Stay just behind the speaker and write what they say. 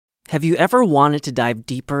Have you ever wanted to dive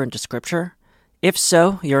deeper into Scripture? If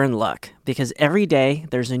so, you're in luck, because every day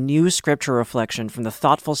there's a new Scripture reflection from the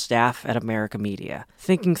thoughtful staff at America Media,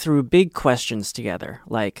 thinking through big questions together,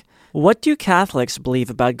 like, what do Catholics believe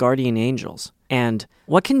about guardian angels? And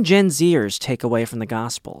what can Gen Zers take away from the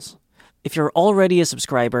Gospels? If you're already a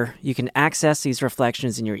subscriber, you can access these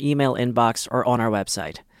reflections in your email inbox or on our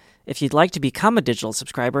website. If you'd like to become a digital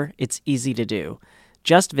subscriber, it's easy to do.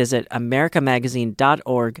 Just visit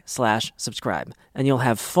americamagazine.org/subscribe, and you'll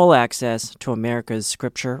have full access to America's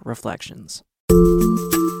Scripture Reflections.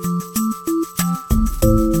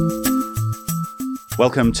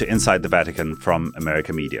 Welcome to Inside the Vatican from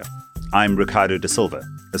America Media. I'm Ricardo da Silva,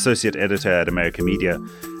 Associate Editor at America Media,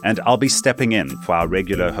 and I'll be stepping in for our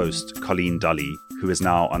regular host, Colleen Dolly, who is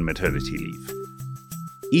now on maternity leave.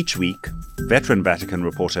 Each week, veteran Vatican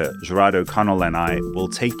reporter Gerardo Connell and I will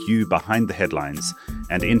take you behind the headlines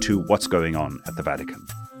and into what's going on at the Vatican.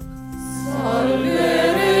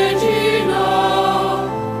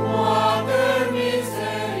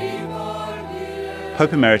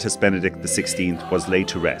 Pope Emeritus Benedict XVI was laid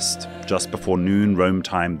to rest just before noon Rome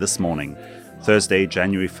time this morning, Thursday,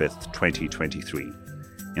 January 5th, 2023,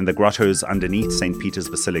 in the grottos underneath St. Peter's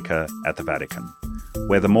Basilica at the Vatican,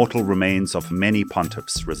 where the mortal remains of many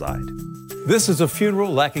pontiffs reside. This is a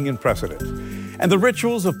funeral lacking in precedent, and the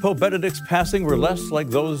rituals of Pope Benedict's passing were less like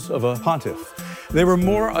those of a pontiff. They were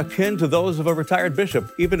more akin to those of a retired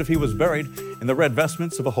bishop, even if he was buried in the red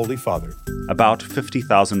vestments of a Holy Father. About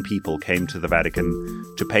 50,000 people came to the Vatican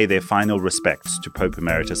to pay their final respects to Pope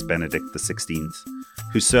Emeritus Benedict XVI,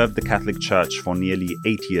 who served the Catholic Church for nearly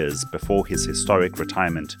 8 years before his historic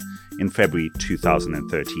retirement in February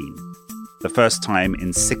 2013, the first time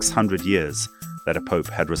in 600 years that a pope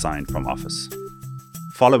had resigned from office.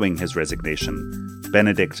 Following his resignation,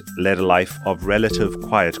 Benedict led a life of relative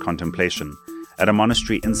quiet contemplation at a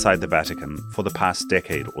monastery inside the Vatican for the past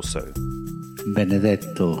decade or so.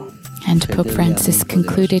 And Pope Francis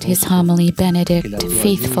concluded his homily, Benedict,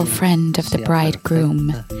 faithful friend of the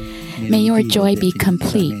bridegroom. May your joy be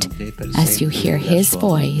complete as you hear his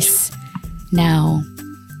voice, now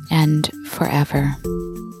and forever.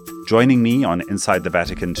 Joining me on Inside the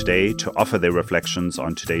Vatican today to offer their reflections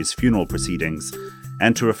on today's funeral proceedings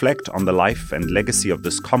and to reflect on the life and legacy of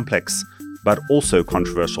this complex but also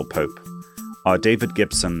controversial pope are David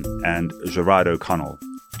Gibson and Gerardo Connell.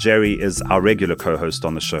 Jerry is our regular co-host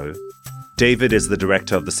on the show. David is the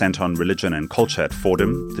director of the Center on Religion and Culture at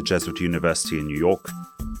Fordham, the Jesuit University in New York,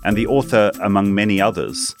 and the author, among many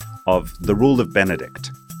others, of The Rule of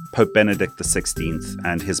Benedict, Pope Benedict XVI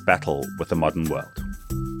and His Battle with the Modern World.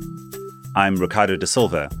 I'm Ricardo da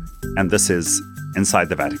Silva, and this is Inside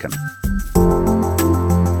the Vatican.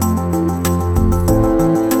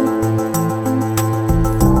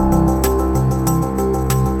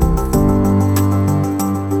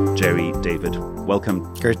 Jerry, David,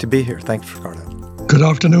 welcome. Great to be here. Thanks, Ricardo. Good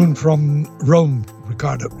afternoon from Rome,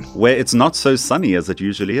 Ricardo. Where it's not so sunny as it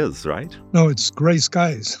usually is, right? No, it's grey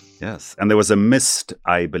skies. Yes, and there was a mist,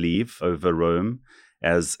 I believe, over Rome,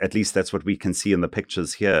 as at least that's what we can see in the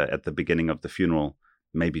pictures here at the beginning of the funeral,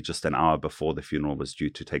 maybe just an hour before the funeral was due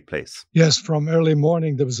to take place. Yes, from early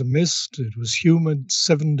morning there was a mist. It was humid,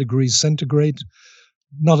 7 degrees centigrade.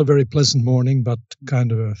 Not a very pleasant morning, but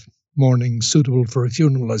kind of a morning suitable for a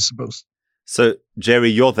funeral, I suppose. So, Jerry,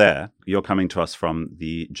 you're there. You're coming to us from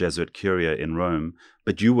the Jesuit Curia in Rome,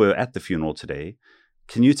 but you were at the funeral today.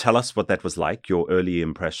 Can you tell us what that was like, your early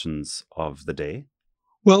impressions of the day?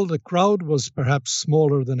 Well, the crowd was perhaps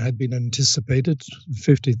smaller than had been anticipated,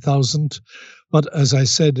 50,000. But as I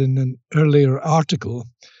said in an earlier article,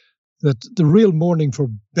 that the real mourning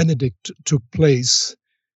for Benedict took place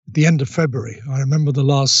at the end of February. I remember the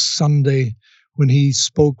last Sunday when he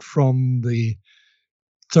spoke from the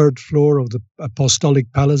third floor of the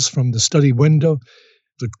Apostolic Palace from the study window.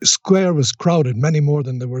 The square was crowded, many more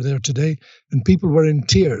than there were there today, and people were in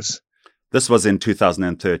tears. This was in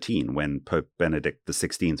 2013 when Pope Benedict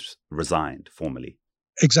XVI resigned formally.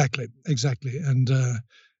 Exactly. And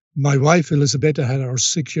my wife, Elisabetta, had our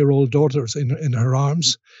 6-year-old daughter in her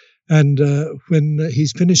arms. And when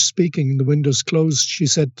he's finished speaking and the windows closed, she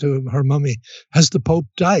said to her mummy, "Has the Pope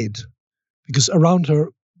died?" Because around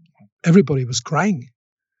her, everybody was crying.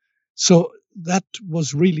 So that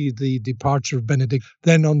was really the departure of Benedict.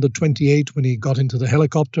 Then on the 28th, when he got into the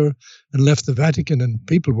helicopter and left the Vatican, and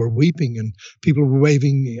people were weeping and people were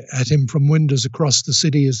waving at him from windows across the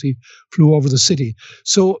city as he flew over the city.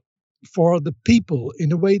 So for the people,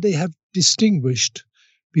 in a way, they have distinguished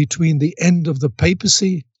between the end of the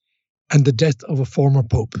papacy and the death of a former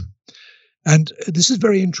pope. And this is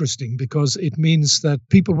very interesting because it means that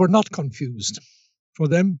people were not confused. For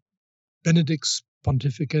them, Benedict's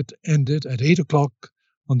pontificate ended at 8 o'clock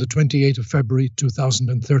on the 28th of February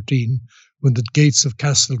 2013, when the gates of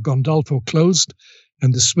Castel Gandolfo closed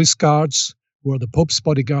and the Swiss guards, who are the Pope's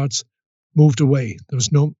bodyguards, moved away. There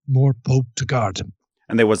was no more Pope to guard him.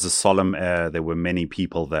 And there was a solemn air. There were many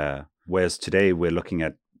people there, whereas today we're looking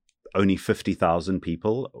at only 50,000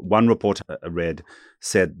 people. One report I read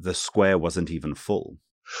said the square wasn't even full.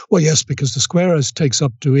 Well, yes, because the square takes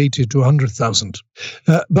up to 80 to 100,000.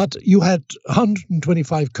 But you had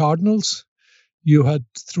 125 cardinals, you had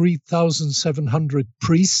 3,700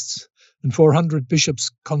 priests and 400 bishops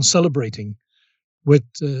concelebrating with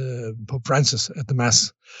Pope Francis at the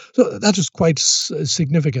Mass. So that was quite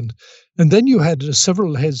significant. And then you had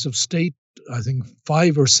several heads of state, I think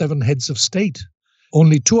 5 or 7 heads of state.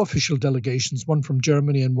 Only 2 official delegations, one from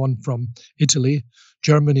Germany and one from Italy.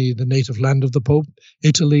 Germany, the native land of the Pope.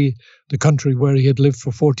 Italy, the country where he had lived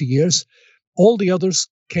for 40 years. All the others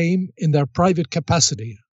came in their private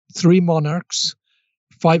capacity. 3 monarchs,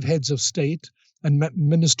 5 heads of state, and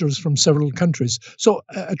ministers from several countries. So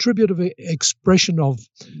a tribute of expression of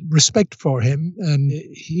respect for him. And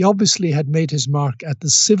he obviously had made his mark at the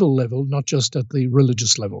civil level, not just at the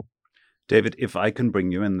religious level. David, if I can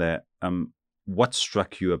bring you in there, what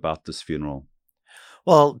struck you about this funeral?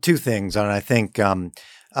 Well, 2 things, and I think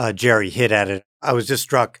Jerry hit at it. I was just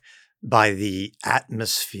struck by the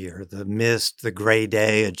atmosphere, the mist, the gray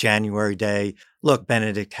day, a January day. Look,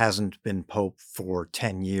 Benedict hasn't been Pope for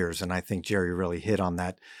 10 years, and I think Jerry really hit on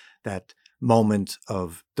that moment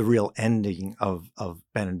of the real ending of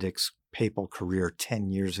Benedict's papal career 10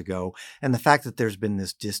 years ago, and the fact that there's been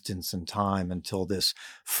this distance in time until this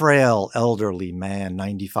frail, elderly man,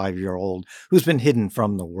 95-year-old, who's been hidden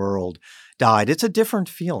from the world, died. It's a different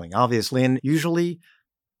feeling, obviously, and usually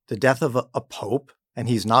the death of a pope, and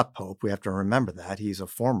he's not Pope, we have to remember that. He's a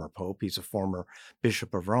former Pope, he's a former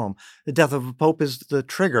Bishop of Rome. The death of a Pope is the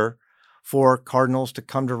trigger for cardinals to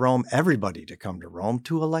come to Rome, everybody to come to Rome,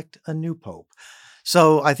 to elect a new Pope.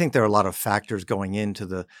 So I think there are a lot of factors going into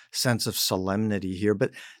the sense of solemnity here,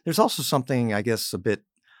 but there's also something, I guess, a bit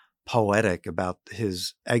poetic about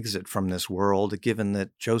his exit from this world, given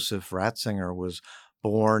that Joseph Ratzinger was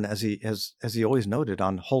born, as he always noted,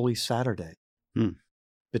 on Holy Saturday,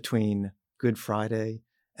 between Good Friday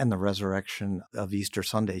and the resurrection of Easter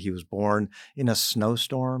Sunday. He was born in a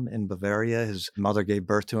snowstorm in Bavaria. His mother gave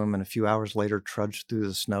birth to him and a few hours later trudged through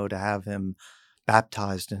the snow to have him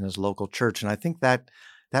baptized in his local church. And I think that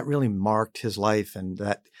really marked his life, and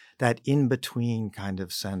that in-between kind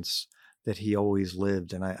of sense that he always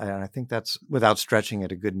lived. And I think that's, without stretching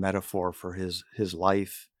it, a good metaphor for his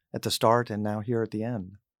life at the start and now here at the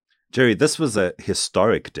end. Jerry, this was a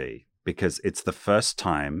historic day because it's the first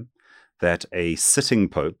time that a sitting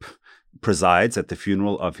pope presides at the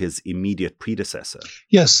funeral of his immediate predecessor.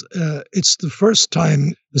 Yes, it's the first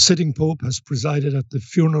time the sitting pope has presided at the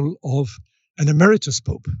funeral of an emeritus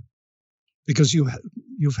pope, because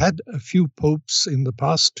you've had a few popes in the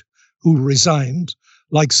past who resigned,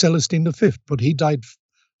 like Celestine V, but he died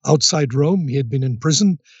outside Rome. He had been in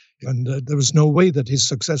prison, and there was no way that his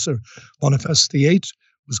successor, Boniface VIII,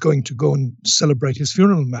 was going to go and celebrate his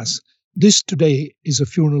funeral mass. This today is a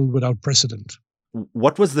funeral without precedent.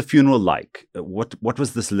 What was the funeral like? What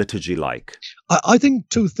was this liturgy like? I think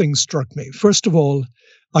 2 things struck me. First of all,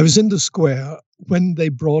 I was in the square when they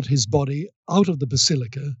brought his body out of the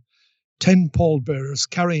basilica, 10 pallbearers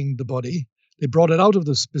carrying the body. They brought it out of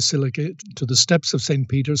the basilica to the steps of St.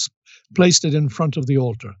 Peter's, placed it in front of the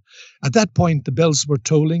altar. At that point, the bells were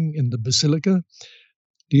tolling in the basilica,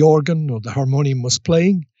 the organ or the harmonium was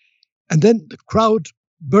playing, and then the crowd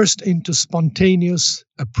burst into spontaneous,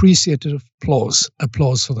 appreciative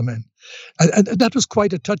applause for the men. And that was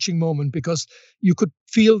quite a touching moment, because you could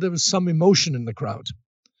feel there was some emotion in the crowd.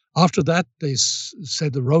 After that, they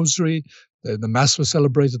said the rosary, the Mass was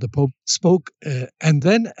celebrated, the Pope spoke, and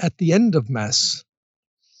then at the end of Mass,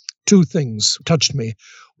 2 things touched me.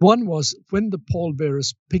 One was when the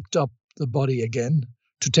pallbearers picked up the body again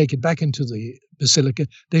to take it back into the basilica,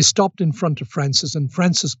 they stopped in front of Francis, and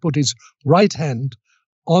Francis put his right hand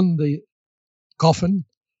on the coffin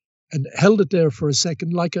and held it there for a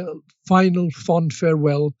second, like a final fond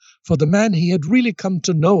farewell for the man he had really come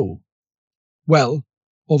to know well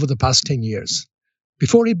over the past 10 years.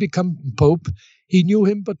 Before he'd become Pope, he knew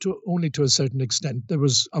him, but only to a certain extent. There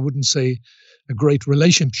was, I wouldn't say, a great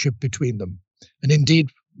relationship between them. And indeed,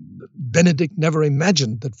 Benedict never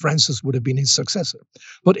imagined that Francis would have been his successor.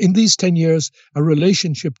 But in these 10 years, a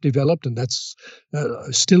relationship developed, and that's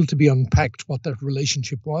still to be unpacked what that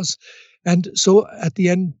relationship was. And so at the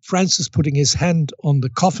end, Francis putting his hand on the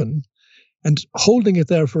coffin, and holding it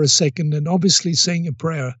there for a second and obviously saying a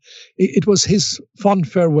prayer. It was his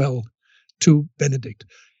fond farewell to Benedict.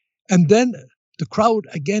 And then the crowd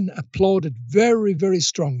again applauded very, very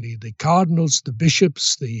strongly. The cardinals, the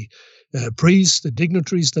bishops, the priests, the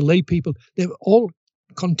dignitaries, the lay people, they all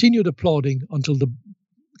continued applauding until the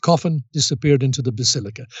coffin disappeared into the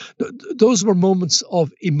basilica. Those were moments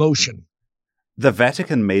of emotion. The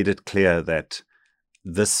Vatican made it clear that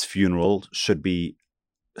this funeral should be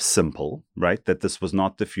simple, right? That this was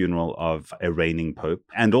not the funeral of a reigning pope.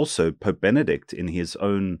 And also Pope Benedict, in his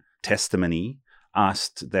own testimony,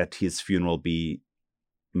 asked that his funeral be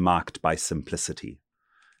marked by simplicity.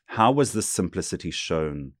 How was this simplicity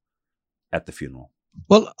shown at the funeral?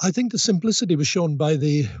 Well, I think the simplicity was shown by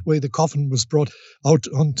the way the coffin was brought out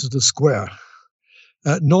onto the square.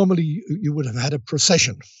 Normally, you would have had a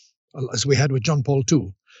procession, as we had with John Paul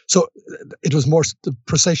II. So it was more, the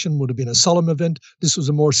procession would have been a solemn event. This was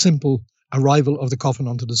a more simple arrival of the coffin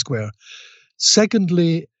onto the square.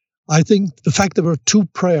 Secondly, I think the fact there were two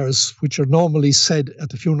prayers which are normally said at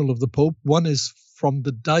the funeral of the Pope. One is from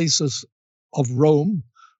the Diocese of Rome,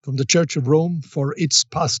 from the Church of Rome for its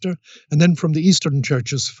pastor, and then from the Eastern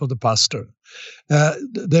churches for the pastor.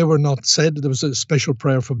 They were not said. There was a special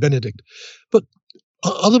prayer for Benedict. But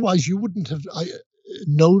otherwise, you wouldn't have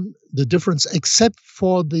known the difference except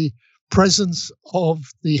for the presence of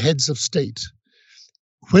the heads of state.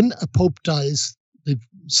 When a pope dies, the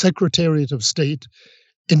Secretariat of State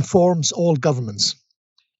informs all governments,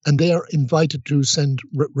 and they are invited to send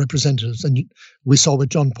representatives. And we saw with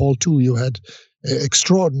John Paul II, you had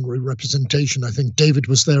extraordinary representation. I think David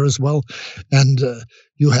was there as well. And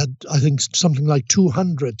you had, I think, something like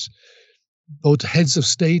 200 both heads of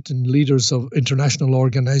state and leaders of international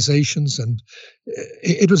organizations. And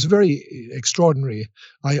it was very extraordinary.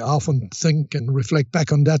 I often think and reflect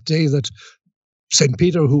back on that day that St.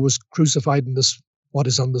 Peter, who was crucified in this, what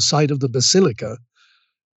is on the side of the basilica,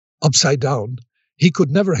 upside down, he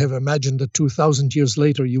could never have imagined that 2,000 years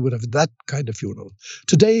later you would have that kind of funeral.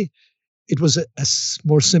 Today, it was a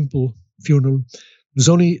more simple funeral. There was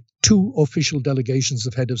only 2 official delegations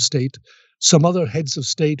of head of state, some other heads of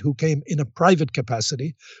state who came in a private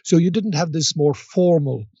capacity. So you didn't have this more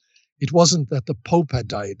formal. It wasn't that the Pope had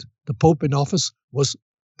died. The Pope in office was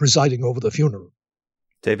presiding over the funeral.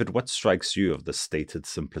 David, what strikes you of the stated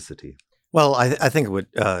simplicity? Well, I think it would,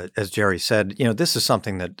 as Jerry said, this is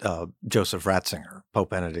something that Joseph Ratzinger,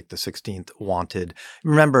 Pope Benedict XVI, wanted.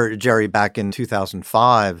 Remember, Jerry, back in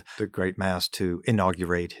 2005, the Great Mass to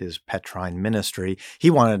inaugurate his Petrine ministry, he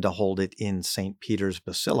wanted to hold it in St. Peter's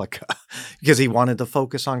Basilica because he wanted to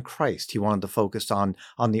focus on Christ. He wanted to focus on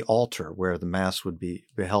the altar where the Mass would be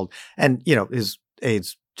held. And, his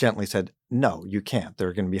aides gently said, no, you can't. There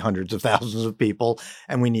are going to be hundreds of thousands of people,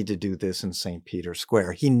 and we need to do this in St. Peter's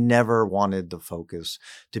Square. He never wanted the focus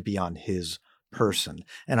to be on his person.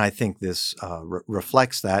 And I think this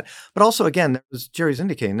reflects that. But also, again, as Jerry's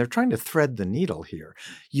indicating, they're trying to thread the needle here.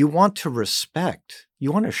 You want to respect,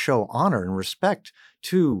 you want to show honor and respect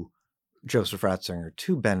to Joseph Ratzinger,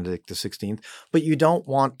 to Benedict XVI, but you don't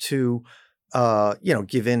want to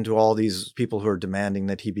give in to all these people who are demanding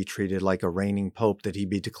that he be treated like a reigning pope, that he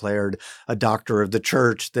be declared a doctor of the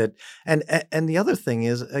church. And the other thing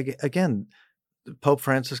is, again, Pope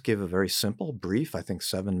Francis gave a very simple, brief, I think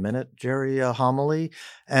 7-minute, Jerry, homily.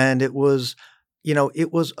 And it was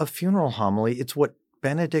a funeral homily. It's what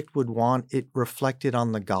Benedict would want. It reflected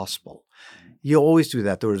on the gospel. You always do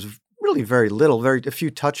that. There was really very little, a few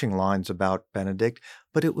touching lines about Benedict,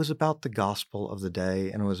 but it was about the gospel of the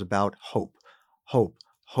day, and it was about hope. Hope,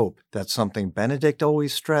 hope. That's something Benedict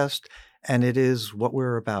always stressed, and it is what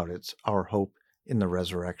we're about. It's our hope in the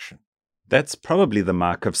resurrection. That's probably the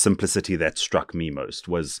mark of simplicity that struck me most,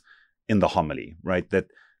 was in the homily, right? That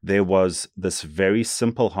there was this very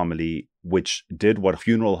simple homily which did what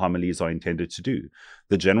funeral homilies are intended to do.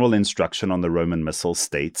 The general instruction on the Roman Missal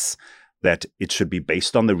states that it should be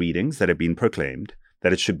based on the readings that have been proclaimed,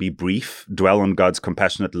 that it should be brief, dwell on God's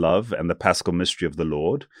compassionate love and the paschal mystery of the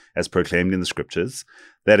Lord, as proclaimed in the scriptures,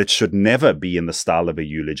 that it should never be in the style of a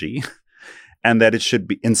eulogy, and that it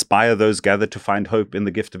should inspire those gathered to find hope in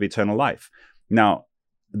the gift of eternal life. Now,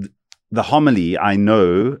 the homily, I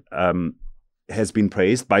know, has been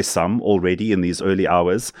praised by some already in these early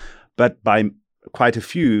hours, but by quite a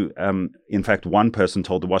few. In fact, one person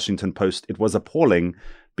told the Washington Post it was appalling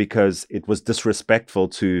because it was disrespectful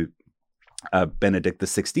to Benedict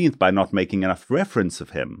XVI by not making enough reference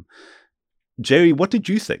of him. Jerry, what did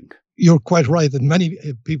you think? You're quite right that many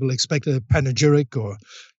people expect a panegyric or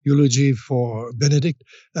eulogy for Benedict,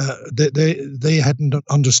 they hadn't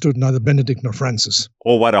understood neither Benedict nor Francis.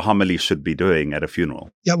 Or what a homily should be doing at a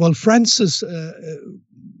funeral. Yeah, well, Francis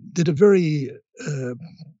did a very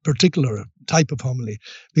particular type of homily,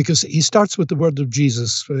 because he starts with the word of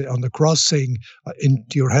Jesus on the cross saying,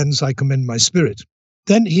 "Into your hands I commend my spirit."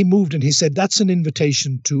 Then he moved and he said, that's an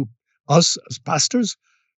invitation to us as pastors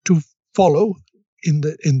to follow in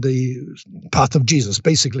the path of Jesus.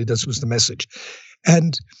 Basically, this was the message.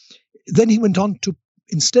 And then he went on to,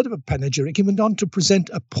 instead of a panegyric, he went on to present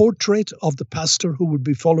a portrait of the pastor who would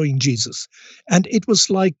be following Jesus. And it was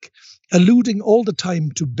like alluding all the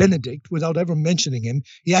time to Benedict without ever mentioning him.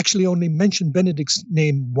 He actually only mentioned Benedict's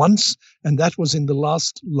name once, and that was in the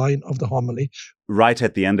last line of the homily. Right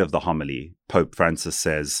at the end of the homily, Pope Francis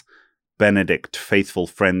says, "Benedict, faithful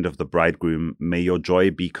friend of the bridegroom, may your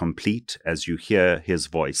joy be complete as you hear his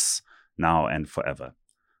voice, now and forever."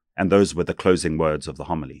 And those were the closing words of the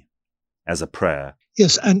homily, as a prayer.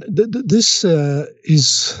 Yes, and this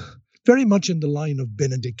is very much in the line of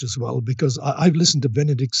Benedict as well, because I've listened to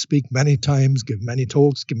Benedict speak many times, give many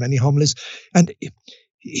talks, give many homilies, and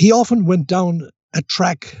he often went down a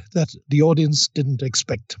track that the audience didn't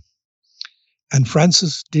expect. And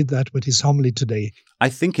Francis did that with his homily today. I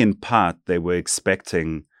think in part they were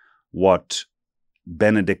expecting what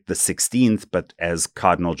Benedict XVI, but as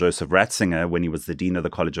Cardinal Joseph Ratzinger, when he was the Dean of the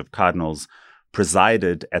College of Cardinals,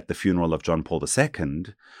 presided at the funeral of John Paul II,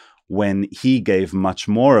 when he gave much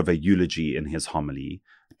more of a eulogy in his homily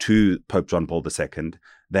to Pope John Paul II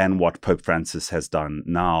than what Pope Francis has done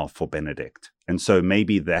now for Benedict. And so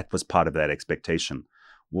maybe that was part of that expectation.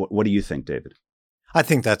 What do you think, David? I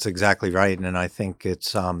think that's exactly right, and I think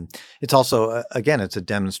it's also again it's a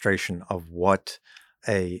demonstration of what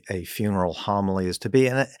a funeral homily is to be,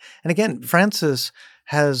 and again Francis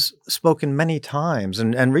has spoken many times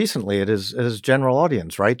and recently at his general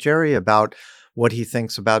audience, right, Jerry, about what he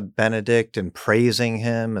thinks about Benedict and praising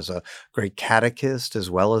him as a great catechist as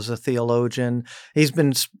well as a theologian. He's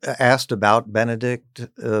been asked about Benedict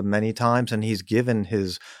many times, and he's given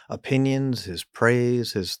his opinions, his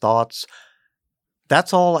praise, his thoughts.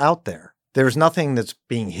 That's all out there. There's nothing that's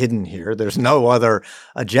being hidden here. There's no other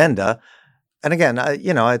agenda. And again,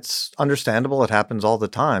 it's understandable. It happens all the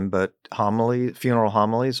time, but funeral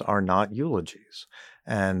homilies are not eulogies.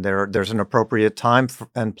 And there's an appropriate time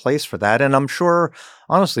and place for that. And I'm sure,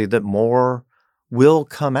 honestly, that more will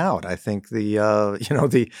come out. I think the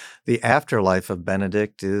afterlife of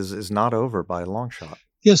Benedict is not over by a long shot.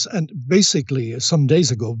 Yes, and basically, some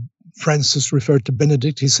days ago, Francis referred to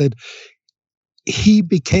Benedict. He said, he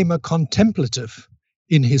became a contemplative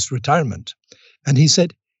in his retirement. And he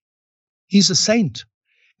said, he's a saint.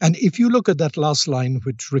 And if you look at that last line,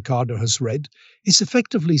 which Ricardo has read, it's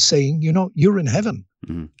effectively saying, you're in heaven.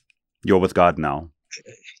 Mm-hmm. You're with God now.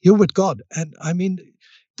 You're with God. And I mean,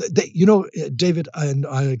 David and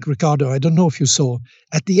Ricardo, I don't know if you saw,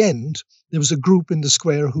 at the end, there was a group in the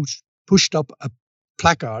square who pushed up a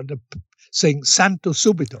placard saying Santo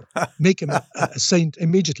Subito, make him a saint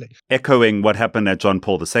immediately. Echoing what happened at John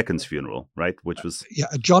Paul II's funeral, right? Which was...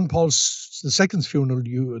 at John Paul II's funeral,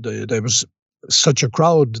 there was such a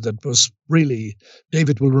crowd that was really,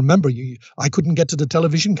 David will remember, I couldn't get to the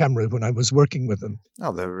television camera when I was working with him.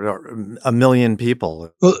 Oh, there were 1 million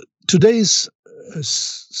people. Well, today's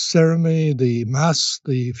ceremony, the Mass,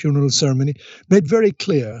 the funeral ceremony, made very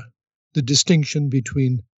clear the distinction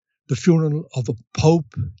between the funeral of a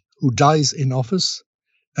pope who dies in office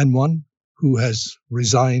and one who has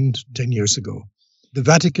resigned 10 years ago. The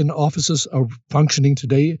Vatican offices are functioning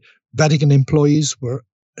today. Vatican employees were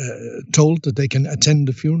told that they can attend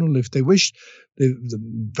the funeral if they wish. The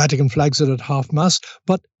Vatican flags are at half-mast,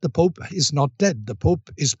 but the Pope is not dead. The Pope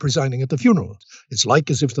is presiding at the funeral. It's like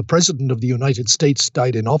as if the President of the United States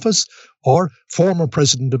died in office or former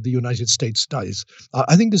President of the United States dies.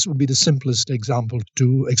 I think this would be the simplest example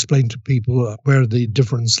to explain to people where the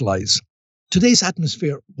difference lies. Today's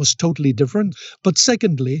atmosphere was totally different, but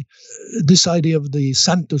secondly, this idea of the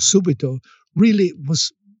Santo Subito really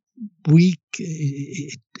was weak.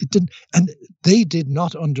 It didn't, and they did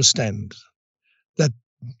not understand that,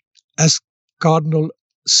 as Cardinal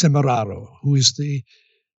Semeraro, who is the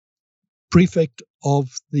prefect of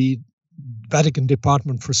the Vatican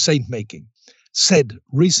Department for Saint-Making, said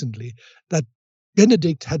recently, that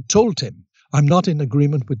Benedict had told him, "I'm not in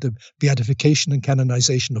agreement with the beatification and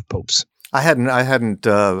canonization of popes." I hadn't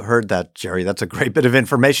heard that, Jerry. That's a great bit of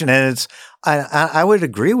information, and I would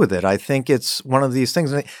agree with it. I think it's one of these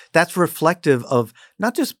things that's reflective of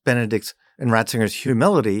not just Benedict's and Ratzinger's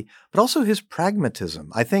humility, but also his pragmatism.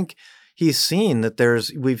 I think he's seen that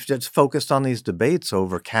we've just focused on these debates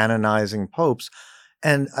over canonizing popes,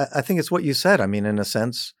 And I think it's what you said. I mean, in a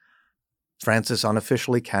sense, Francis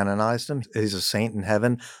unofficially canonized him. He's a saint in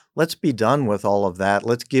heaven. Let's be done with all of that.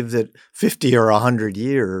 Let's give it 50 or 100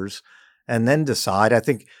 years and then decide. I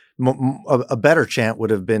think a better chant would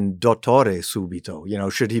have been dottore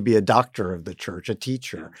subito. Should he be a doctor of the church, a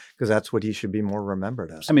teacher? Because that's what he should be more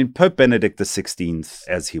remembered as. I mean, Pope Benedict XVI,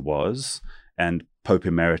 as he was, and Pope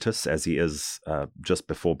Emeritus, as he is just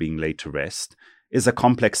before being laid to rest, is a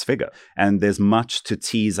complex figure. And there's much to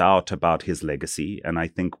tease out about his legacy. And I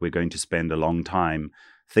think we're going to spend a long time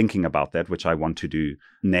thinking about that, which I want to do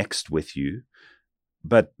next with you.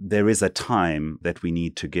 But there is a time that we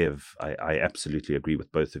need to give. I absolutely agree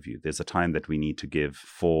with both of you. There's a time that we need to give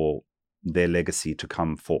for their legacy to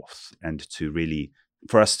come forth and to really,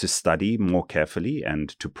 for us to study more carefully and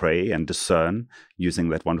to pray and discern, using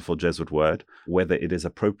that wonderful Jesuit word, whether it is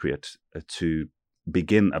appropriate to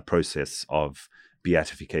begin a process of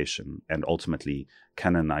beatification and ultimately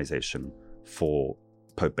canonization for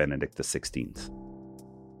Pope Benedict XVI.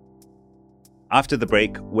 After the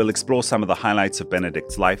break, we'll explore some of the highlights of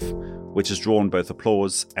Benedict's life, which has drawn both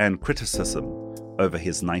applause and criticism over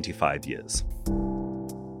his 95 years.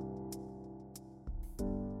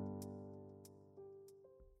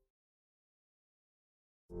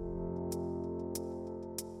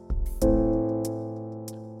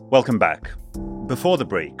 Welcome back. Before the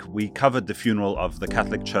break, we covered the funeral of the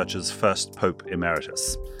Catholic Church's first Pope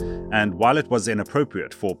Emeritus. And while it was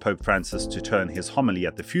inappropriate for Pope Francis to turn his homily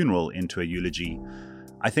at the funeral into a eulogy,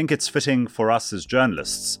 I think it's fitting for us as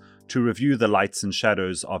journalists to review the lights and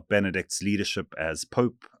shadows of Benedict's leadership as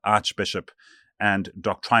Pope, Archbishop, and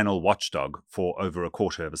doctrinal watchdog for over a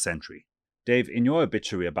quarter of a century. Dave, in your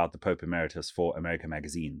obituary about the Pope Emeritus for America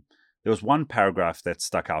Magazine, there was one paragraph that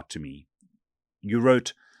stuck out to me. You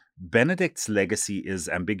wrote, "Benedict's legacy is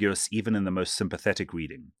ambiguous even in the most sympathetic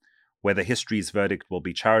reading. Whether history's verdict will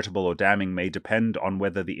be charitable or damning may depend on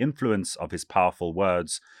whether the influence of his powerful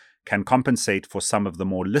words can compensate for some of the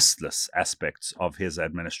more listless aspects of his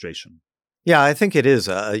administration." Yeah, I think it is.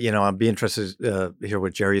 I'd be interested to hear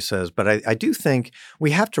what Jerry says, but I do think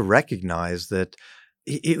we have to recognize that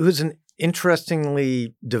it was an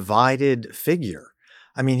interestingly divided figure.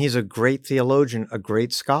 I mean, he's a great theologian, a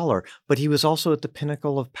great scholar, but he was also at the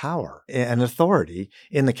pinnacle of power and authority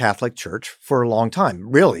in the Catholic Church for a long time,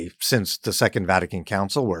 really since the Second Vatican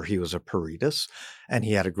Council, where he was a Peritus, and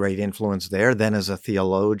he had a great influence there. Then as a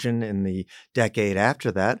theologian in the decade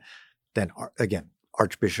after that, then again,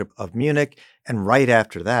 Archbishop of Munich, and right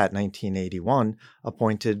after that, 1981,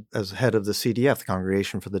 appointed as head of the CDF, the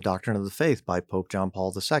Congregation for the Doctrine of the Faith, by Pope John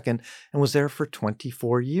Paul II, and was there for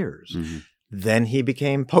 24 years. Mm-hmm. Then he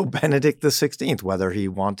became Pope Benedict XVI, whether he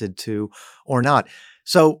wanted to or not.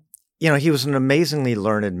 So, he was an amazingly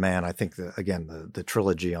learned man. I think, the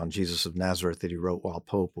trilogy on Jesus of Nazareth that he wrote while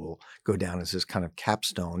Pope will go down as his kind of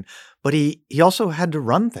capstone. But he also had to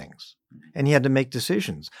run things, and he had to make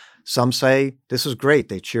decisions. Some say this is great.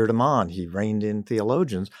 They cheered him on. He reined in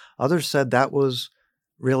theologians. Others said that was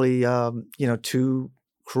really, too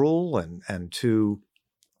cruel and too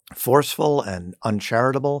forceful and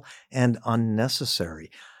uncharitable and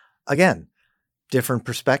unnecessary. Again, different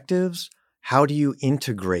perspectives. How do you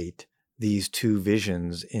integrate these two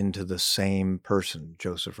visions into the same person,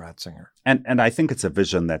 Joseph Ratzinger? And I think it's a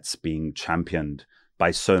vision that's being championed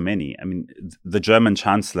by so many. I mean, the German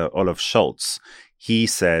Chancellor Olaf Scholz, he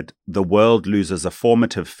said, "The world loses a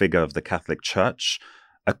formative figure of the Catholic Church,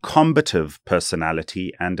 a combative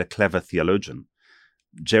personality, and a clever theologian."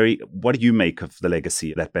 Jerry, what do you make of the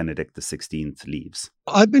legacy that Benedict XVI leaves?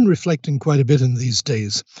 I've been reflecting quite a bit in these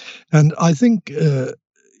days. And I think,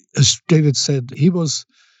 as David said, he was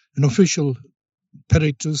an official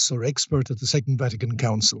peritus or expert at the Second Vatican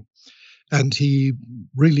Council. And he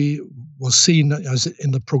really was seen as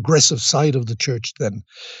in the progressive side of the church then.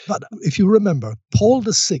 But if you remember, Paul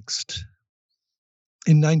VI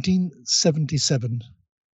in 1977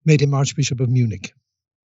 made him Archbishop of Munich.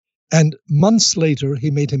 And months later,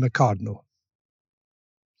 he made him a cardinal.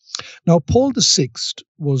 Now, Paul VI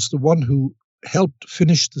was the one who helped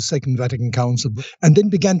finish the Second Vatican Council and then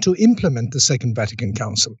began to implement the Second Vatican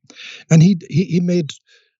Council. And he made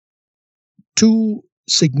two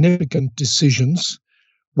significant decisions,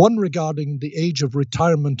 one regarding the age of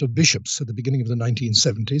retirement of bishops at the beginning of the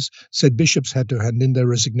 1970s, said bishops had to hand in their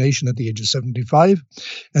resignation at the age of 75.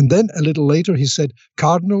 And then a little later, he said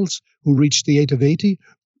cardinals who reached the age of 80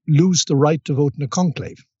 lose the right to vote in a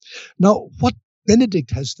conclave. Now, what Benedict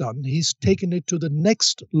has done, he's taken it to the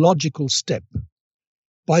next logical step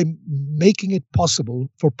by making it possible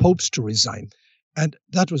for popes to resign. And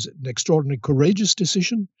that was an extraordinarily courageous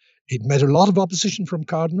decision. It met a lot of opposition from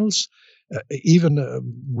cardinals. Even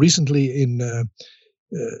recently in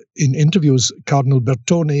interviews, Cardinal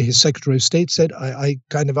Bertone, his Secretary of State, said, I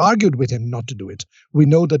kind of argued with him not to do it. We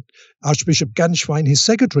know that Archbishop Ganschwein, his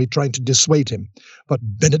secretary, tried to dissuade him. But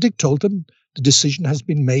Benedict told them the decision has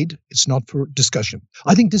been made. It's not for discussion.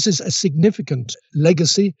 I think this is a significant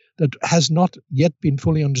legacy that has not yet been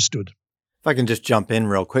fully understood. If I can just jump in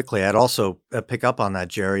real quickly, I'd also pick up on that,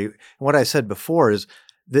 Jerry. What I said before is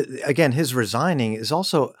that, again, his resigning is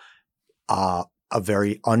also a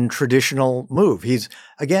very untraditional move. He's,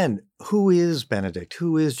 again, who is Benedict?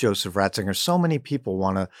 Who is Joseph Ratzinger? So many people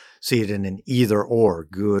want to see it in an either or,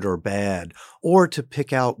 good or bad, or to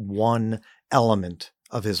pick out one element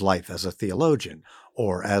of his life as a theologian,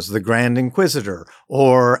 or as the Grand Inquisitor,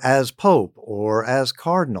 or as Pope, or as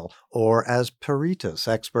Cardinal, or as Peritus,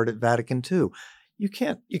 expert at Vatican II. You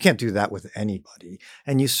can't do that with anybody,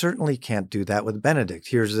 and you certainly can't do that with Benedict.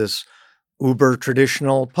 Here's this uber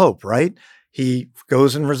traditional Pope, right? He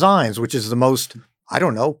goes and resigns, which is the most,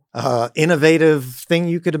 innovative thing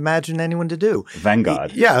you could imagine anyone to do.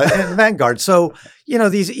 Vanguard. Vanguard. So,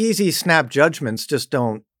 these easy snap judgments just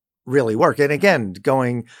don't really work. And again,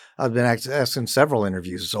 I've been asked in several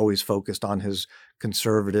interviews, it's always focused on his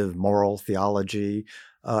conservative moral theology,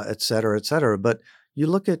 et cetera, et cetera. But you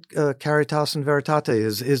look at Caritas and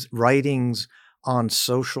Veritate, his writings on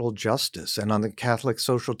social justice and on the Catholic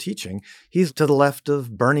social teaching. He's to the left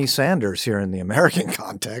of Bernie Sanders here in the American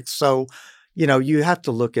context. So, you have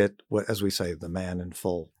to look at, what, as we say, the man in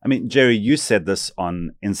full. I mean, Jerry, you said this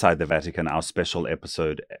on Inside the Vatican, our special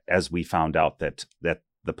episode, as we found out that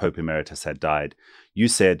the Pope Emeritus had died. You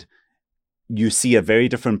said you see a very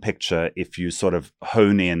different picture if you sort of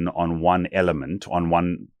hone in on one element, on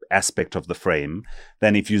one aspect of the frame,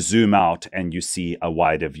 than if you zoom out and you see a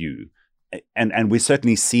wider view. And we're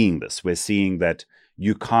certainly seeing this. We're seeing that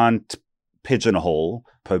you can't pigeonhole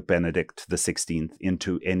Pope Benedict XVI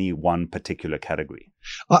into any one particular category.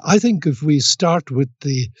 I think if we start with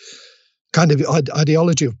the kind of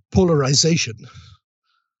ideology of polarization,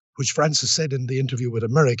 which Francis said in the interview with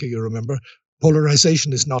America, you remember,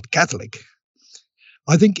 polarization is not Catholic.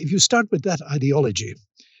 I think if you start with that ideology,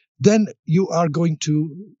 then you are going to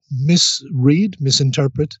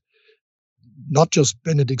misinterpret not just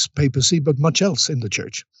Benedict's papacy, but much else in the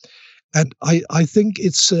church. And I think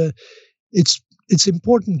it's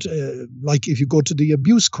important, like if you go to the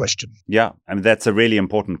abuse question. Yeah, I mean, that's a really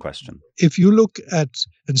important question. If you look at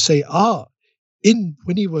and say,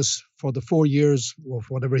 when he was for the 4 years or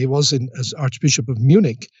whatever he was in as Archbishop of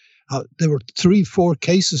Munich, there were 3-4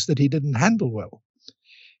 cases that he didn't handle well.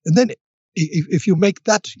 And then if you make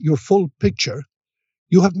that your full picture,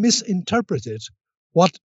 you have misinterpreted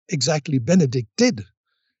what exactly Benedict did.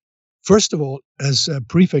 First of all, as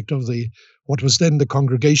prefect of what was then the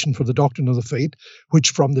Congregation for the Doctrine of the Faith, which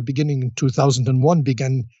from the beginning in 2001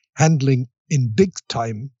 began handling in big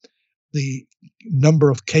time the number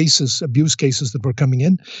of cases, abuse cases that were coming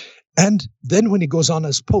in. And then when he goes on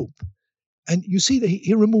as Pope, and you see that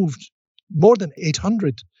he removed more than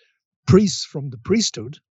 800 priests from the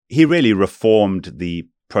priesthood. He really reformed the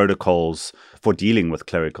protocols for dealing with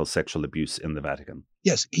clerical sexual abuse in the Vatican.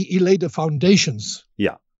 Yes, he laid the foundations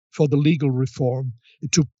for the legal reform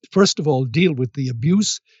to, first of all, deal with the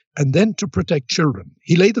abuse and then to protect children.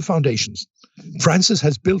 He laid the foundations. Francis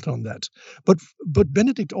has built on that. But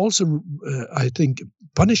Benedict also, I think,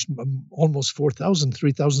 punished almost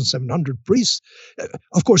 3,700 priests.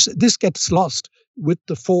 Of course, this gets lost with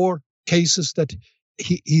the 4 cases that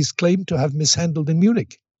he's claimed to have mishandled in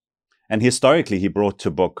Munich. And historically, he brought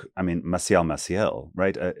to book, Maciel,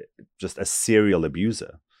 right? Just a serial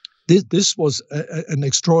abuser. This was an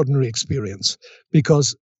extraordinary experience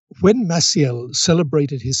because when Maciel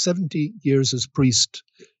celebrated his 70 years as priest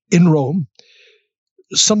in Rome,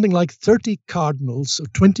 something like 30 cardinals, or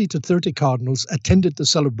 20 to 30 cardinals attended the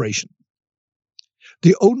celebration.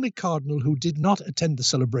 The only cardinal who did not attend the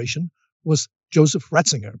celebration was Joseph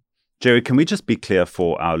Ratzinger. Jerry, can we just be clear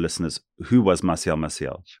for our listeners, who was Maciel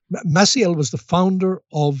Maciel? Maciel was the founder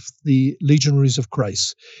of the Legionaries of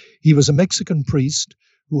Christ. He was a Mexican priest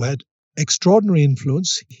who had extraordinary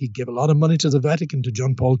influence. He gave a lot of money to the Vatican, to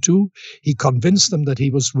John Paul II. He convinced them that he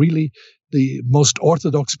was really the most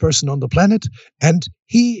orthodox person on the planet. And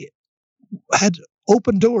he had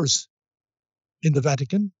open doors in the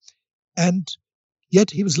Vatican. And yet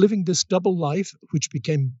he was living this double life, which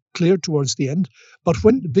became clear towards the end. But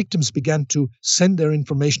when the victims began to send their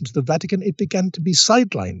information to the Vatican, it began to be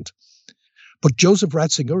sidelined. But Joseph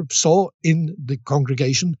Ratzinger saw in the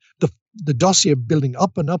congregation the dossier building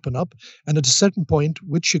up and up and up. And at a certain point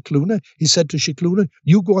with Scicluna, he said to Scicluna,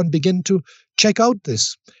 you go and begin to check out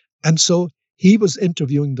this. And so he was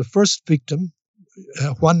interviewing the first victim,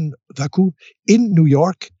 Juan Vacu, in New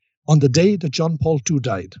York on the day that John Paul II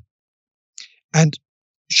died. And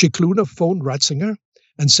Scicluna phoned Ratzinger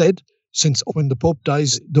and said, since when the Pope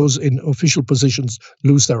dies, those in official positions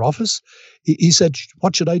lose their office, he said,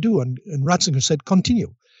 what should I do? And Ratzinger said,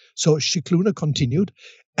 continue. So Scicluna continued,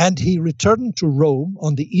 and he returned to Rome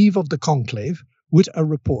on the eve of the conclave with a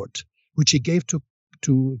report, which he gave to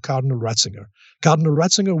Cardinal Ratzinger. Cardinal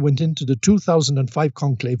Ratzinger went into the 2005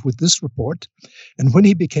 conclave with this report, and when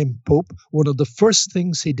he became Pope, one of the first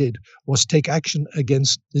things he did was take action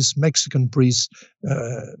against this Mexican priest,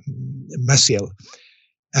 Maciel.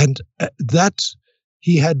 And that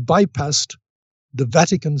he had bypassed the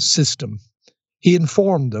Vatican system. He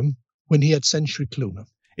informed them when he had sent Scicluna.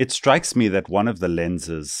 It strikes me that one of the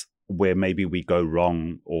lenses where maybe we go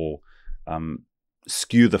wrong or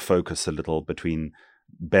skew the focus a little between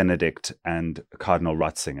Benedict and Cardinal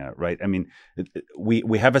Ratzinger, right? I mean,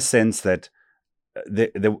 we have a sense that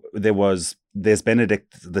there's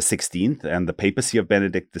Benedict the 16th and the papacy of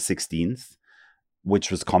Benedict the 16th, which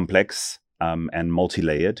was complex and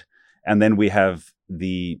multi-layered. And then we have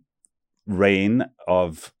the reign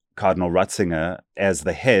of Cardinal Ratzinger as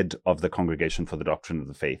the head of the Congregation for the Doctrine of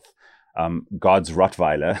the Faith, God's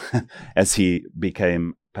Rottweiler, as he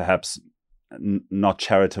became perhaps not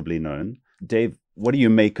charitably known. Dave, what do you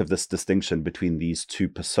make of this distinction between these two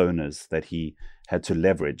personas that he had to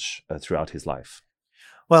leverage throughout his life?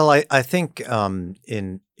 Well, I think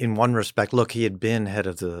in one respect, look, he had been head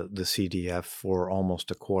of the CDF for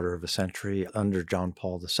almost a quarter of a century under John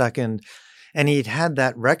Paul II, and he'd had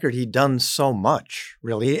that record. He'd done so much,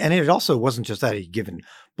 really. And it also wasn't just that. He'd given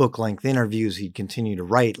book-length interviews. He'd continued to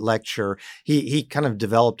write, lecture. He kind of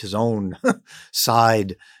developed his own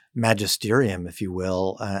side magisterium, if you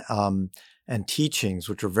will, and teachings,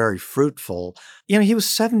 which were very fruitful. You know, he was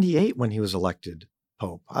 78 when he was elected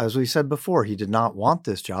Pope. As we said before, he did not want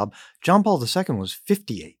this job. John Paul II was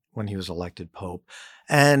 58 when he was elected Pope.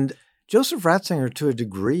 And Joseph Ratzinger, to a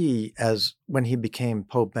degree, as when he became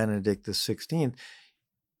Pope Benedict XVI,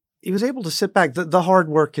 he was able to sit back. The hard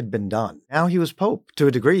work had been done. Now he was Pope. To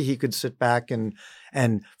a degree, he could sit back and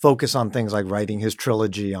focus on things like writing his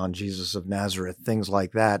trilogy on Jesus of Nazareth, things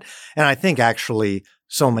like that. And I think actually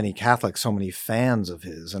so many Catholics, so many fans of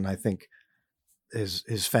his, and I think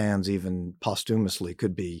his fans even posthumously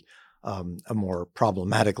could be a more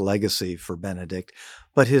problematic legacy for Benedict.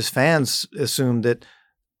 But his fans assumed that,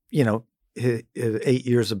 you know, his 8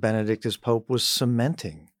 years of Benedict as Pope was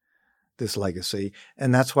cementing this legacy.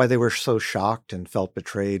 And that's why they were so shocked and felt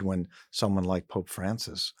betrayed when someone like Pope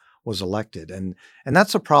Francis was elected. And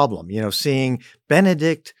that's a problem, you know, seeing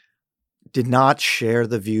Benedict did not share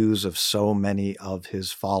the views of so many of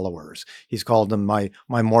his followers. He's called them my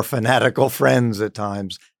more fanatical friends at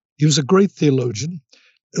times. He was a great theologian,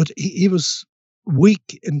 but he was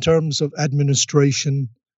weak in terms of administration,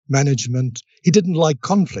 management. He didn't like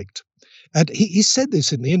conflict. And he said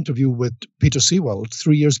this in the interview with Peter Sewell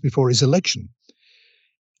 3 years before his election.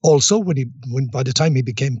 Also, when by the time he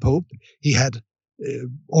became Pope, he had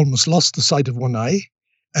almost lost the sight of one eye,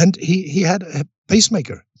 and he had a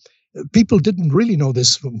pacemaker. People didn't really know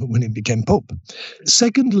this when he became Pope.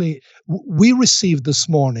 Secondly, we received this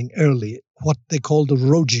morning early what they call the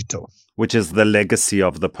Rogito, which is the legacy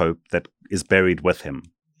of the Pope that is buried with him.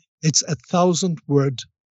 It's a 1,000-word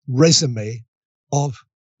resume of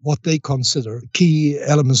what they consider key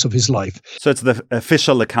elements of his life. So it's the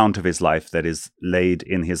official account of his life that is laid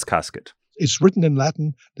in his casket. It's written in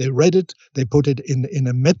Latin. They read it. They put it in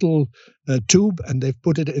a metal tube, and they've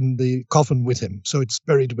put it in the coffin with him. So it's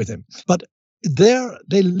buried with him. But there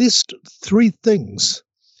they list three things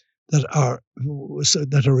that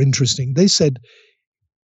are interesting. They said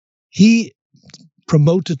he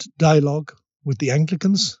promoted dialogue with the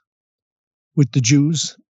Anglicans, with the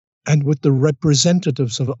Jews, and with the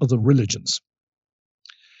representatives of other religions.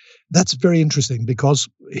 That's very interesting because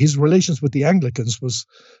his relations with the Anglicans was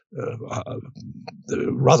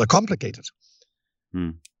rather complicated.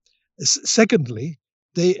 Secondly,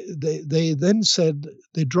 they then said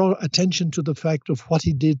they draw attention to the fact of what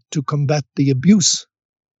he did to combat the abuse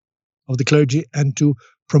of the clergy and to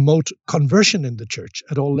promote conversion in the church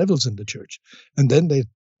at all levels in the church. And then they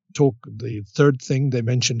talk. The third thing they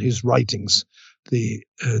mentioned his writings. The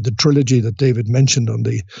trilogy that David mentioned on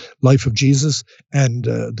the life of Jesus and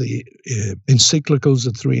the encyclicals,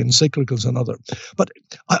 the three encyclicals and other. But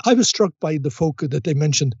I was struck by the focus that they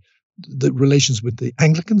mentioned the relations with the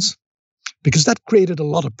Anglicans, because that created a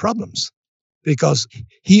lot of problems, because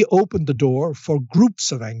he opened the door for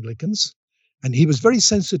groups of Anglicans And he was very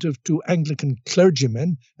sensitive to Anglican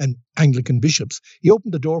clergymen and Anglican bishops. He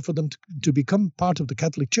opened the door for them to become part of the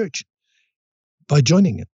Catholic Church by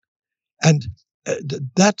joining it. And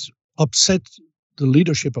that upset the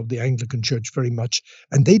leadership of the Anglican Church very much.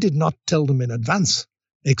 And they did not tell them in advance,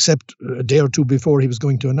 except a day or two before he was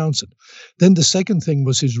going to announce it. Then the second thing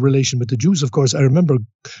was his relation with the Jews. Of course, I remember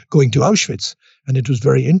going to Auschwitz, and it was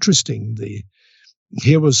very interesting.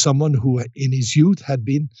 Here was someone who in his youth had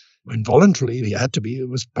been, involuntarily, he had to be, it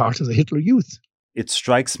was part of the Hitler Youth. It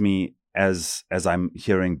strikes me as I'm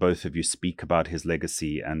hearing both of you speak about his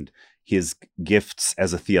legacy and his gifts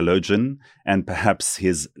as a theologian and perhaps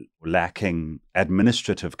his lacking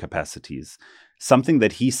administrative capacities. Something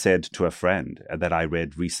that he said to a friend that I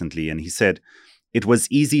read recently, and he said, "It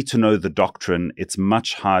was easy to know the doctrine. It's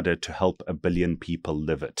much harder to help a billion people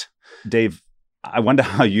live it." Dave, I wonder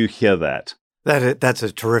how you hear that. That's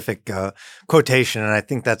a terrific quotation, and I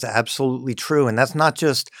think that's absolutely true. And that's not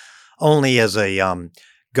just only as a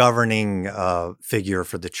governing figure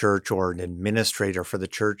for the church or an administrator for the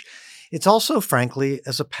church. It's also, frankly,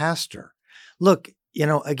 as a pastor. Look,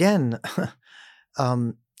 again,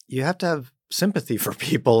 you have to have sympathy for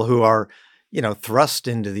people who are, thrust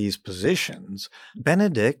into these positions.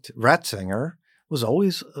 Benedict Ratzinger was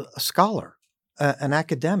always a scholar, an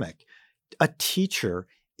academic, a teacher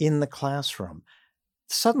in the classroom.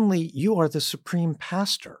 Suddenly, you are the supreme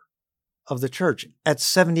pastor of the church at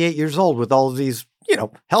 78 years old with all of these,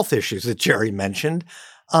 health issues that Jerry mentioned.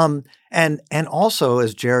 And also,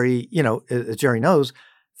 as Jerry knows,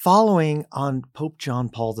 following on Pope John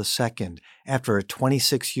Paul II after a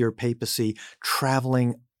 26-year papacy,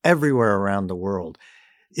 traveling everywhere around the world.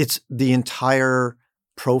 It's the entire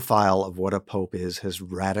profile of what a pope is has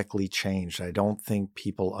radically changed. I don't think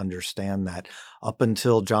people understand that. Up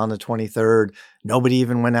until John the 23rd, nobody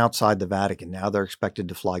even went outside the Vatican. Now they're expected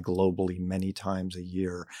to fly globally many times a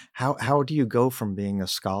year. How do you go from being a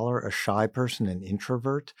scholar, a shy person, an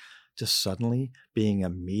introvert, to suddenly being a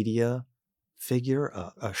media figure,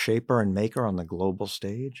 a shaper and maker on the global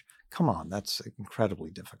stage? Come on, that's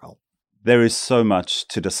incredibly difficult. There is so much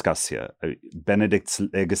to discuss here. Benedict's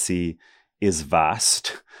legacy is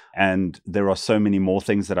vast, and there are so many more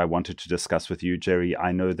things that I wanted to discuss with you, Jerry.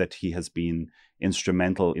 I know that he has been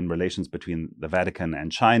instrumental in relations between the Vatican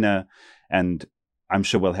and China, and I'm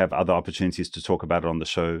sure we'll have other opportunities to talk about it on the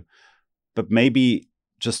show. But maybe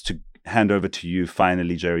just to hand over to you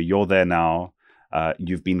finally, Jerry, you're there now.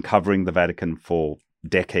 You've been covering the Vatican for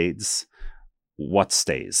decades. What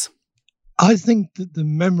stays? I think that the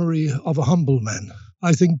memory of a humble man.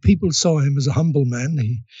 I think people saw him as a humble man.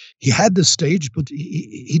 He had the stage, but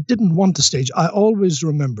he didn't want the stage. I always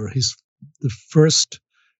remember the first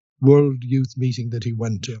World Youth meeting that he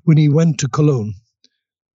went to, when he went to Cologne,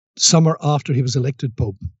 summer after he was elected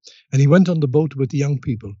Pope. And he went on the boat with the young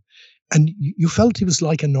people. And you felt he was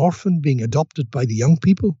like an orphan being adopted by the young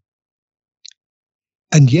people.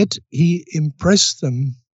 And yet he impressed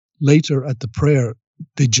them later at the prayer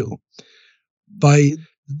vigil by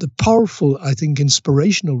the powerful, I think,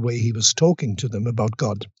 inspirational way he was talking to them about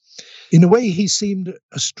God. In a way, he seemed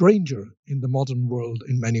a stranger in the modern world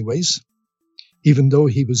in many ways, even though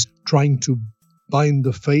he was trying to bind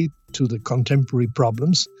the faith to the contemporary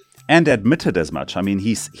problems. And admitted as much. I mean,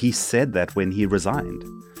 he said that when he resigned,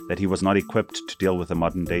 that he was not equipped to deal with a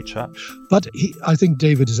modern-day church. But I think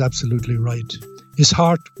David is absolutely right. His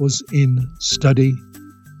heart was in study,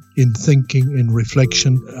 in thinking, in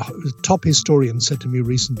reflection. A top historian said to me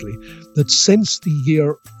recently that since the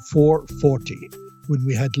year 440, when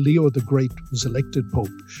we had Leo the Great was elected Pope,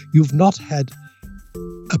 you've not had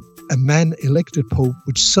a man elected Pope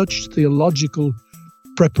with such theological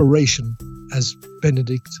preparation as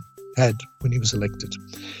Benedict had when he was elected.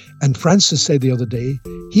 And Francis said the other day,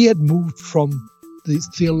 he had moved from the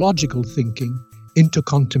theological thinking into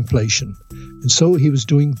contemplation. And so he was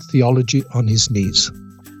doing theology on his knees.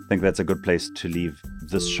 I think that's a good place to leave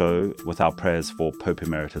this show with our prayers for Pope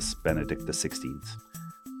Emeritus Benedict XVI.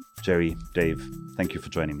 Jerry, Dave, thank you for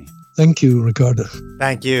joining me. Thank you, Ricardo.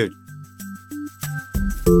 Thank you.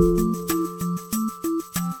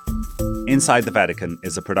 Inside the Vatican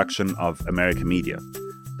is a production of America Media.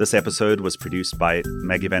 This episode was produced by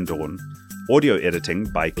Maggie Van Dorn. Audio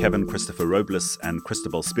editing by Kevin Christopher Robles and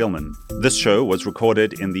Christabel Spielman. This show was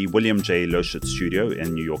recorded in the William J. Loschitz studio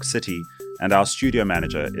in New York City, and our studio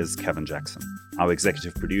manager is Kevin Jackson. Our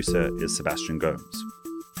executive producer is Sebastian Gomes.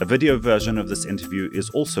 A video version of this interview is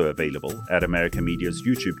also available at America Media's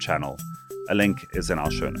YouTube channel. A link is in our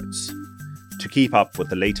show notes. To keep up with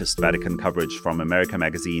the latest Vatican coverage from America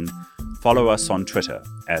Magazine, follow us on Twitter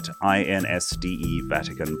at INSDE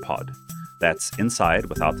Vatican Pod. That's inside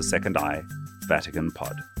without the second I, Vatican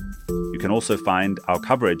Pod. You can also find our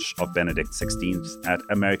coverage of Benedict XVI at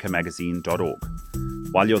americamagazine.org.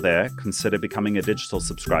 While you're there, consider becoming a digital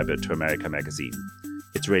subscriber to America Magazine.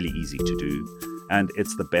 It's really easy to do, and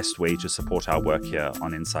it's the best way to support our work here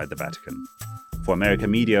on Inside the Vatican. For America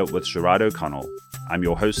Media with Gerard O'Connell, I'm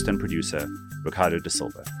your host and producer, Ricardo da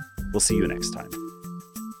Silva. We'll see you next time.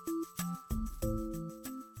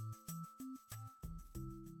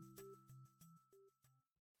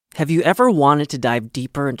 Have you ever wanted to dive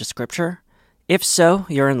deeper into Scripture? If so,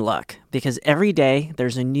 you're in luck, because every day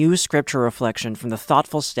there's a new Scripture reflection from the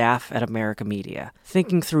thoughtful staff at America Media,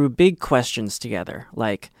 thinking through big questions together,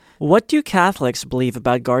 like, what do Catholics believe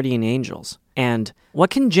about guardian angels? And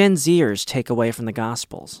what can Gen Zers take away from the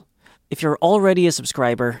Gospels? If you're already a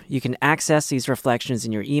subscriber, you can access these reflections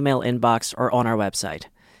in your email inbox or on our website.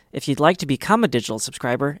 If you'd like to become a digital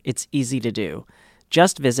subscriber, it's easy to do.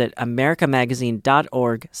 Just visit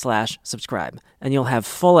americamagazine.org/subscribe, and you'll have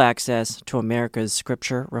full access to America's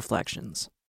Scripture reflections.